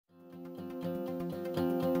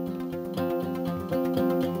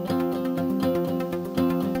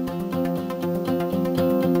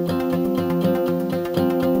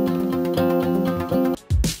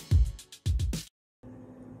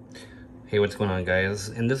what's going on, guys?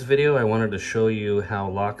 In this video, I wanted to show you how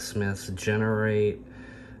locksmiths generate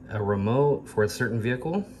a remote for a certain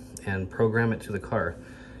vehicle and program it to the car.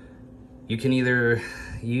 You can either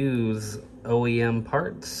use OEM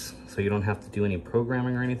parts, so you don't have to do any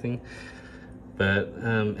programming or anything, but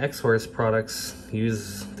XHorse products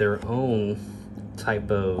use their own type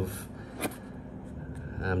of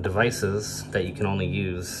devices that you can only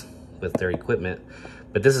use with their equipment.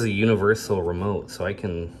 But this is a universal remote, so I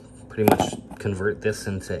can pretty much convert this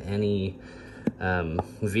into any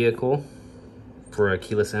vehicle for a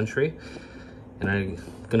keyless entry. And I'm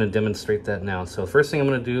gonna demonstrate that now. So first thing I'm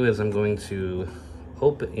gonna do is I'm going to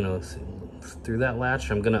open, through that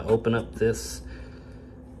latch, I'm gonna open up this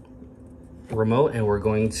remote and we're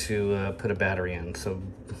going to put a battery in. So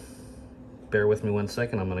bear with me 1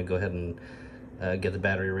 second. I'm gonna go ahead and get the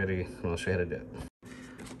battery ready and I'll show you how to do it.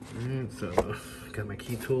 Alright, so got my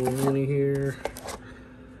key tool mini here.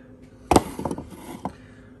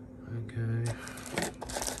 Okay.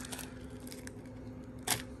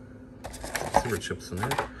 Silver chips in there.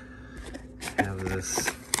 I have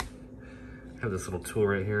this little tool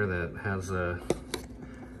right here that has a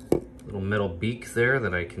little metal beak there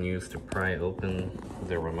that I can use to pry open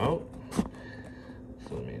the remote. So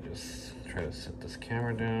let me just try to set this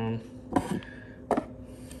camera down.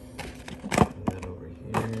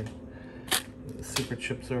 The super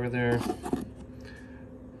chips over there.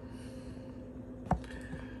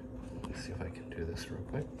 Let's see if I can do this real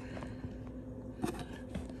quick.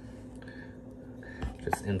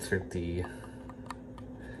 Just insert the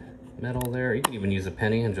metal there. You can even use a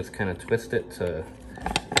penny and just kind of twist it to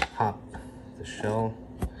pop the shell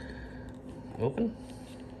open.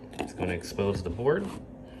 It's going to expose the board.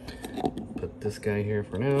 Put this guy here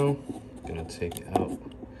for now. I'm going to take out.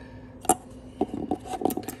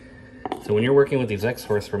 So when you're working with these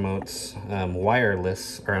XHorse remotes, wire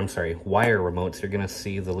remotes, you're gonna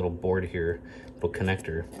see the little board here, little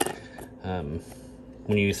connector.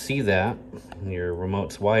 When you see that, and your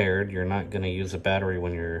remote's wired, you're not gonna use a battery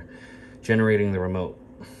when you're generating the remote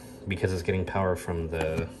because it's getting power from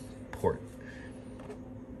the port.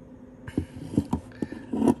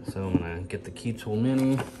 So I'm gonna get the key tool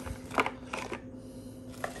mini.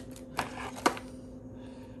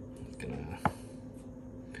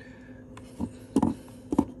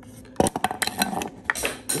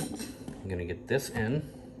 Gonna get this in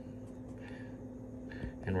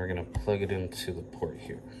and we're gonna plug it into the port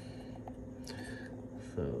here.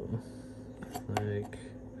 So like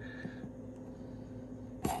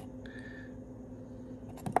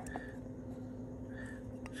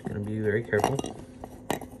just gonna be very careful.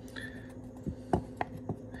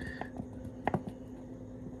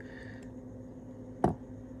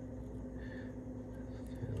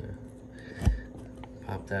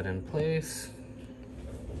 Pop that in place.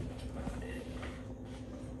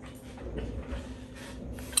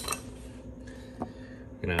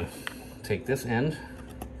 Gonna take this end,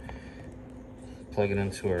 plug it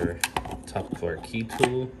into our top of our key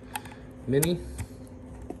tool mini.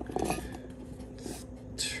 Let's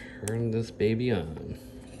turn this baby on.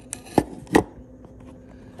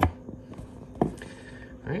 All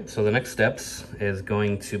right, so the next steps is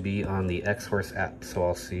going to be on the XHorse app, so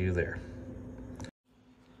I'll see you there.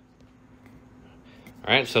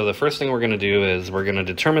 All right, so the first thing we're gonna do is we're gonna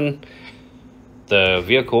determine the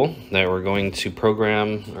vehicle that we're going to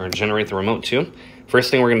program or generate the remote to.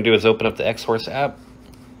 First thing we're going to do is open up the XHorse app,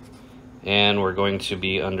 and we're going to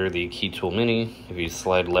be under the key tool mini. If you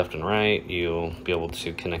slide left and right, you'll be able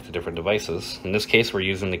to connect to different devices. In this case, we're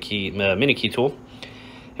using the mini key tool.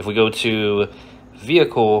 If we go to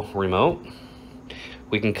vehicle remote,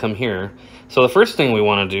 we can come here. So the first thing we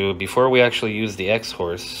want to do before we actually use the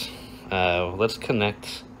XHorse, let's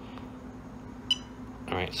connect.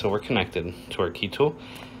 All right, so we're connected to our key tool.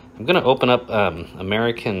 I'm gonna open up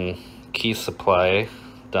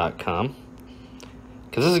AmericanKeySupply.com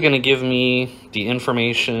because this is gonna give me the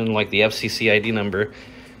information like the FCC ID number,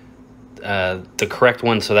 the correct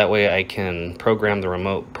one, so that way I can program the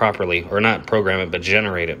remote properly, or not program it, but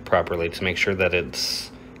generate it properly to make sure that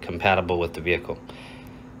it's compatible with the vehicle.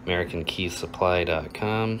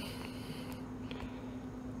 AmericanKeySupply.com.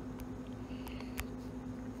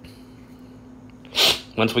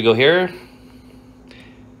 Once we go here,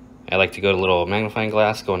 I like to go to a little magnifying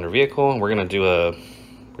glass, go under vehicle, and we're gonna do it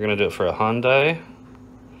for a Hyundai.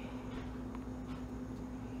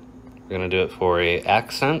 We're gonna do it for a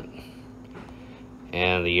Accent,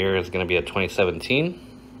 and the year is gonna be a 2017.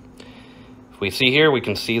 If we see here, we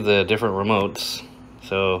can see the different remotes.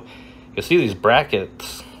 So you'll see these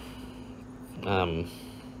brackets.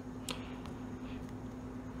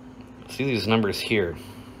 See these numbers here.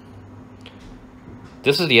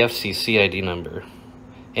 This is the FCC ID number.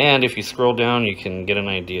 And if you scroll down, you can get an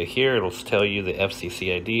idea here. It'll tell you the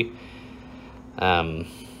FCC ID.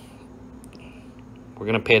 We're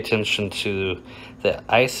going to pay attention to the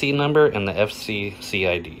IC number and the FCC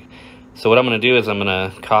ID. So what I'm going to do is I'm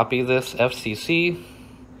going to copy this FCC. I'm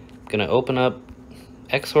going to open up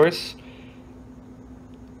XHorse.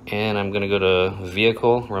 And I'm going to go to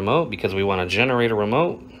Vehicle Remote because we want to generate a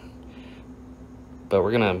remote. But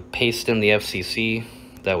we're going to paste in the FCC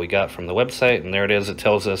that we got from the website. And there it is. It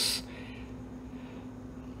tells us.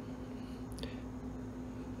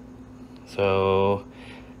 So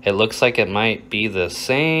it looks like it might be the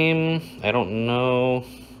same. I don't know.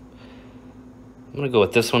 I'm going to go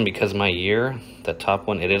with this one because my year, that top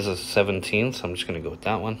one, it is a 17. So I'm just going to go with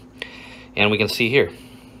that one. And we can see here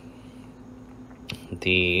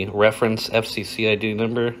the reference FCC ID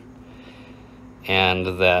number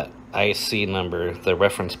and that IC number, the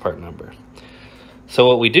reference part number. So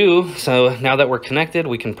what we do, so now that we're connected,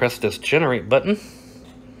 we can press this generate button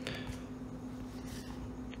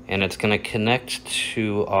and it's going to connect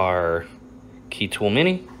to our Key Tool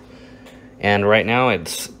Mini. And right now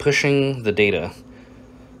it's pushing the data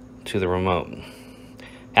to the remote.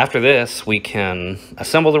 After this, we can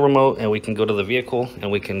assemble the remote and we can go to the vehicle and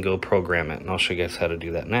we can go program it. And I'll show you guys how to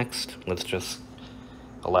do that next. Let's just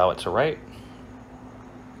allow it to write.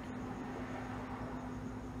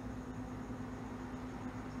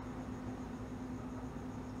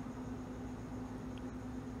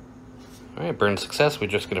 All right, burn success. We're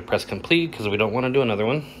just gonna press complete because we don't want to do another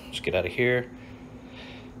one. Just get out of here.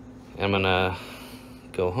 I'm gonna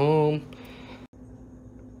go home.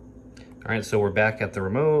 All right, so we're back at the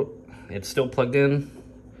remote. It's still plugged in.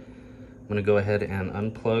 I'm gonna go ahead and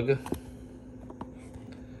unplug.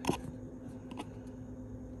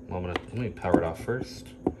 Well, let me power it off first.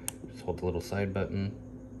 Just hold the little side button.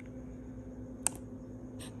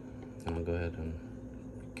 And I'll go ahead and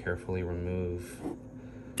carefully remove.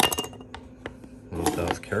 I don't know if that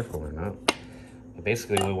was careful or not. But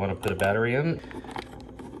basically, we want to put a battery in.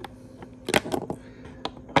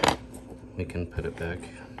 We can put it back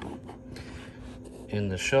in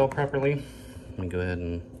the shell properly. Let me go ahead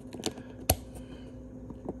and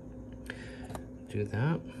do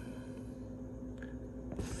that.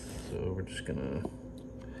 So we're just gonna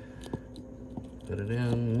put it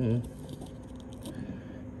in.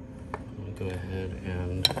 Let me go ahead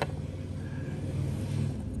and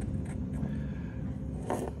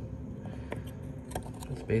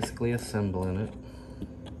just basically assembling it.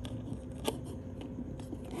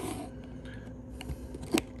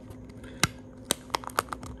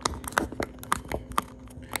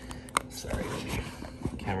 Sorry,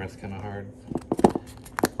 camera's kind of hard.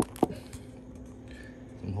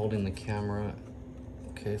 I'm holding the camera.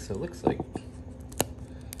 Okay, so it looks like,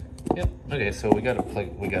 yep. Okay, so we got it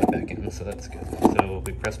plugged. We got it back in, so that's good. So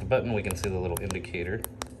we press the button, we can see the little indicator.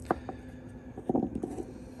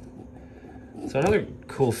 So another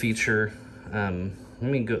cool feature. I'm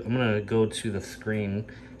gonna go to the screen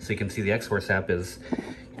so you can see the XHorse app. Is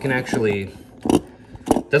you can actually.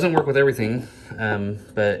 Doesn't work with everything,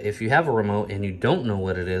 but if you have a remote and you don't know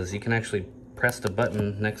what it is, you can actually press the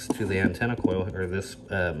button next to the antenna coil or this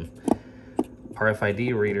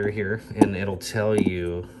RFID reader here, and it'll tell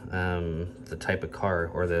you the type of car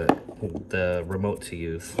or the remote to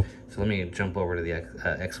use. So let me jump over to the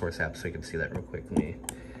XHorse app so you can see that real quick. Let me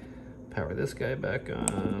power this guy back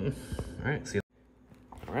on. All right, see.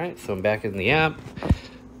 All right, so I'm back in the app.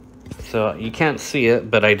 So you can't see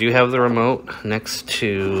it, but I do have the remote next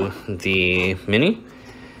to the Mini.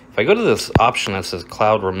 If I go to this option that says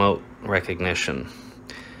Cloud Remote Recognition,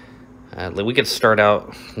 we could start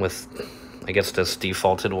out with, I guess, this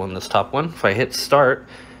defaulted one, this top one. If I hit start,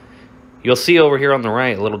 you'll see over here on the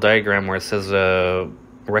right a little diagram where it says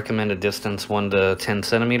recommended distance 1 to 10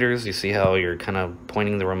 centimeters. You see how you're kind of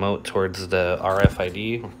pointing the remote towards the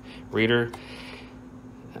RFID reader.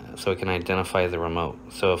 So it can identify the remote.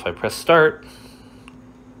 So if I press start,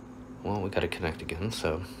 well, we got to connect again.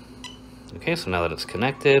 So, okay, so now that it's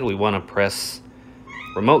connected, we want to press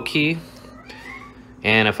remote key.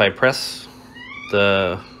 And if I press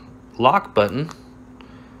the lock button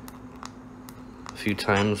a few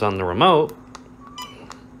times on the remote,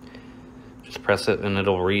 just press it and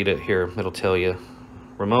it'll read it here. It'll tell you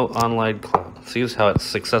remote online cloud. See how it's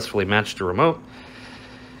successfully matched the remote.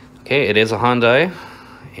 Okay, it is a Hyundai.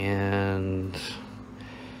 And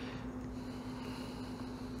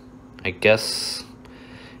I guess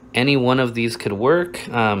any one of these could work.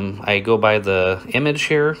 I go by the image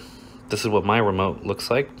here. This is what my remote looks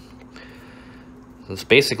like. It's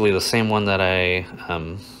basically the same one that I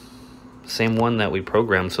same one that we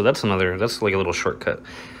programmed. So that's like a little shortcut.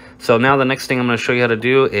 So now the next thing I'm going to show you how to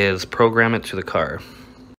do is program it to the car.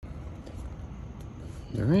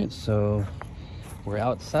 All right, so we're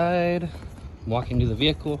outside, walking to the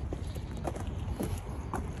vehicle.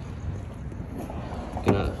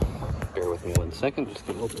 Gonna bear with me 1 second, just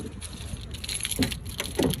to open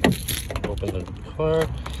the car.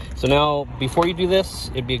 So now, before you do this,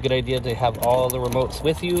 it'd be a good idea to have all the remotes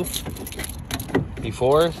with you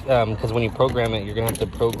before, because when you program it, you're gonna have to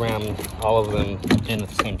program all of them in at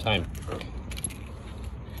the same time.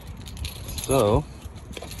 So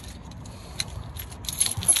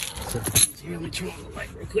here, let me turn on the light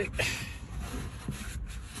real quick.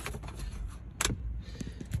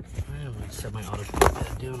 I'm gonna set my auto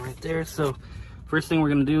pad down right there. So first thing we're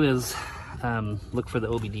gonna do is look for the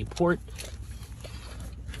OBD port.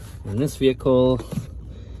 In this vehicle,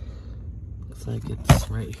 looks like it's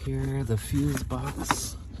right here, the fuse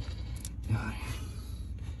box. I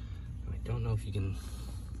don't know if you can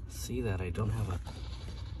see that. I don't have a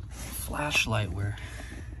flashlight where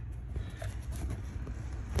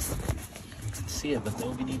you can see it, but the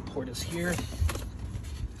OBD port is here.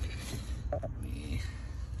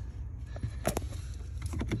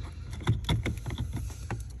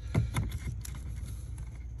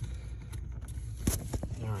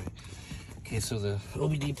 Okay, so the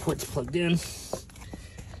OBD port's plugged in.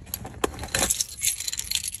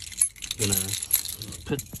 I'm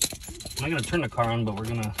not gonna turn the car on, but we're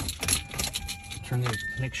gonna turn the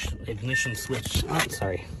ignition switch. Oh,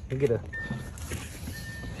 sorry. We get a.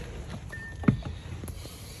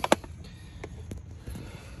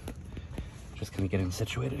 Just gonna get him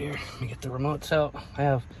situated here. Let me get the remotes out. I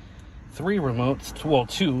have 3 remotes. Well,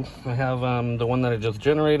 2. I have the one that I just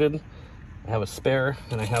generated. I have a spare,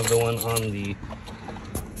 and I have the one on the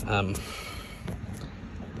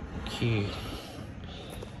key.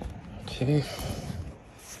 Okay.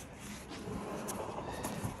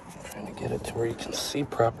 Trying to get it to where you can see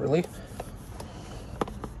properly.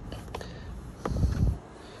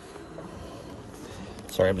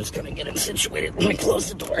 Sorry, I'm just gonna get it situated. Let me close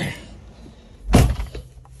the door.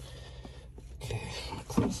 Okay,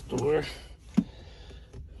 close the door.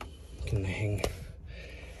 Can hang.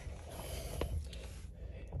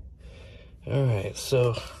 All right,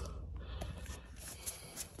 so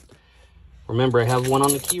remember, I have one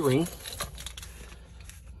on the key ring.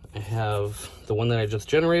 I have the one that I just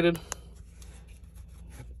generated,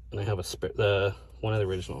 and I have one of the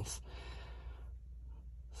originals.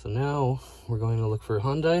 So now we're going to look for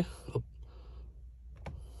Hyundai. Oh.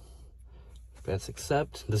 Press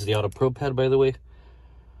accept. This is the auto probe pad, by the way.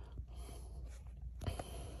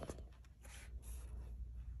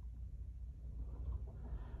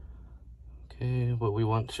 Okay, what we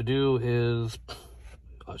want to do is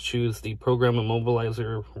choose the program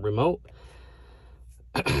immobilizer remote,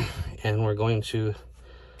 and we're going to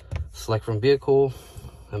select from vehicle,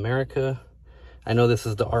 America. I know this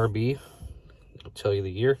is the RB. It'll tell you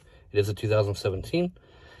the year. It is a 2017.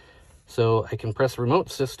 So I can press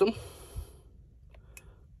remote system.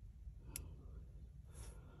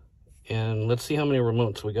 And let's see how many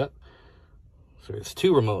remotes we got. So there's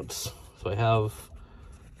 2 remotes. So I have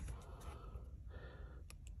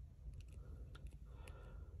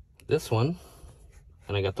this one,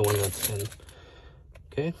 and I got the one that's in.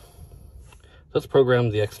 Okay, let's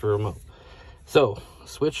program the extra remote. So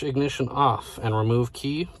switch ignition off and remove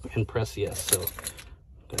key and press yes. So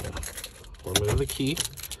I'm gonna remove the key,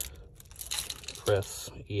 press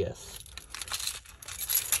yes,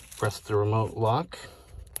 press the remote lock.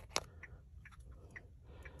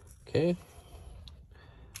 Okay,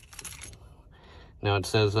 now it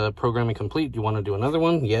says programming complete. Do you want to do another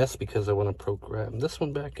one? Yes, because I want to program this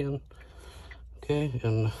one back in. Okay,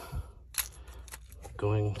 and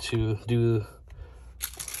going to do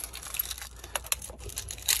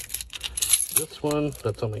this one.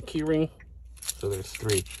 That's on my key ring. So there's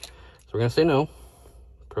 3. So we're going to say no.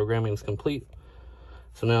 Programming is complete.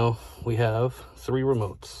 So now we have 3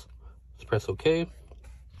 remotes. Let's press OK.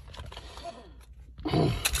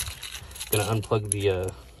 Going to unplug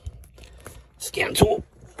the scan tool,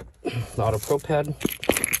 the auto probe pad.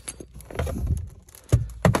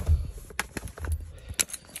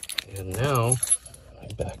 And now, let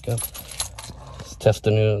me back up. Let's test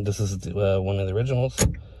the new, this is one of the originals.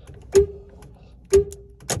 You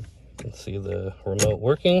can see the remote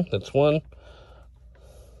working, that's 1.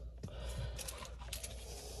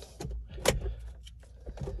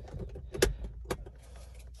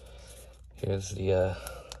 Here's the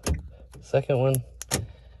second one.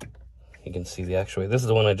 You can see the actuator. This is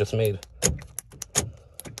the one I just made.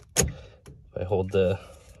 If I hold the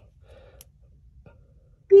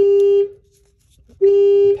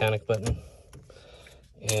panic button.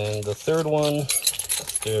 And the third one,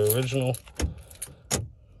 the original.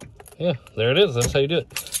 Yeah, there it is. That's how you do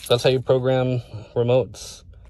it. So that's how you program remotes